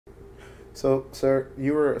So, sir,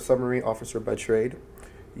 you were a submarine officer by trade.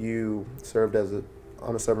 You served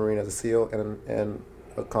on a submarine as a SEAL and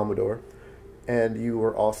a Commodore, and you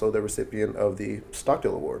were also the recipient of the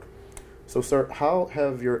Stockdale Award. So, sir, how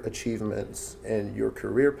have your achievements and your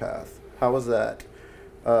career path, how has that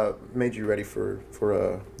made you ready for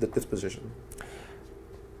this position?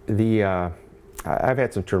 I've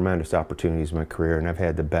had some tremendous opportunities in my career, and I've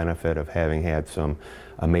had the benefit of having had some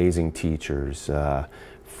amazing teachers.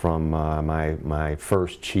 From my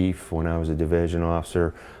first chief when I was a division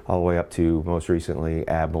officer, all the way up to most recently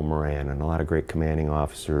Admiral Moran, and a lot of great commanding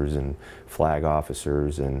officers and flag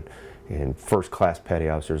officers and first-class petty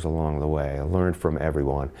officers along the way. I learned from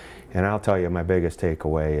everyone, and I'll tell you, my biggest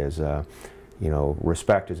takeaway is, you know,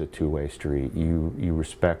 respect is a two-way street. You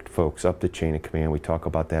respect folks up the chain of command. We talk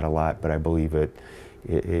about that a lot, but I believe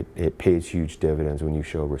it pays huge dividends when you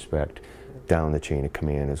show respect down the chain of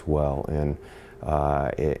command as well. And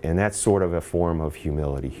that's sort of a form of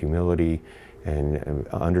humility and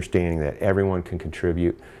understanding that everyone can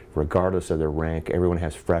contribute regardless of their rank. Everyone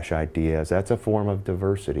has fresh ideas. That's a form of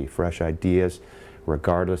diversity, fresh ideas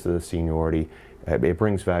regardless of the seniority. It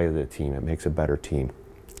brings value to the team. It makes a better team.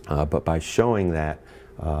 But by showing that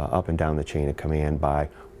up and down the chain of command, by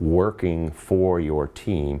working for your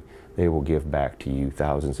team, they will give back to you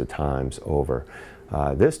thousands of times over.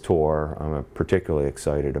 This tour I'm particularly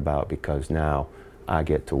excited about because now I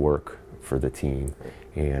get to work for the team,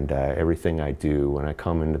 and everything I do when I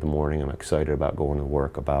come into the morning, I'm excited about going to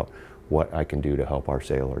work, about what I can do to help our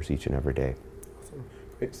sailors each and every day. Awesome.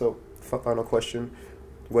 Great. So, final question,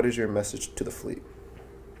 what is your message to the fleet?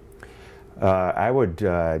 I would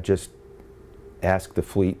just ask the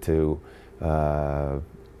fleet to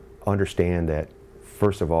understand that,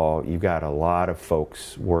 first of all, you've got a lot of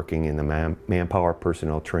folks working in the manpower,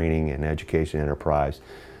 personnel training, and education enterprise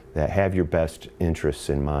that have your best interests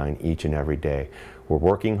in mind each and every day. We're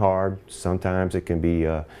working hard. Sometimes it can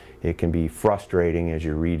be frustrating as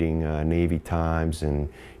you're reading Navy Times and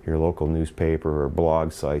your local newspaper or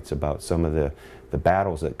blog sites about some of the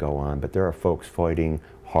battles that go on, but there are folks fighting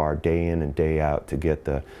hard day in and day out to get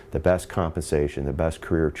the best compensation, the best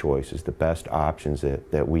career choices, the best options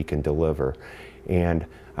that we can deliver. And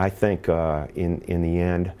I think in the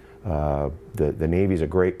end, the Navy's a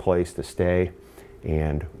great place to stay,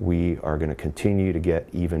 and we are going to continue to get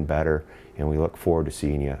even better, and we look forward to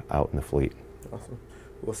seeing you out in the fleet. Awesome.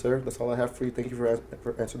 Well, sir, that's all I have for you. Thank you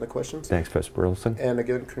for answering the questions. Thanks, Mr. Burleson. And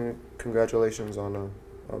again, congratulations on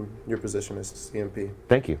your position as CNP.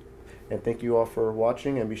 Thank you. And thank you all for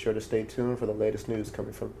watching, and be sure to stay tuned for the latest news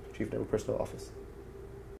coming from Chief Naval Personnel Office.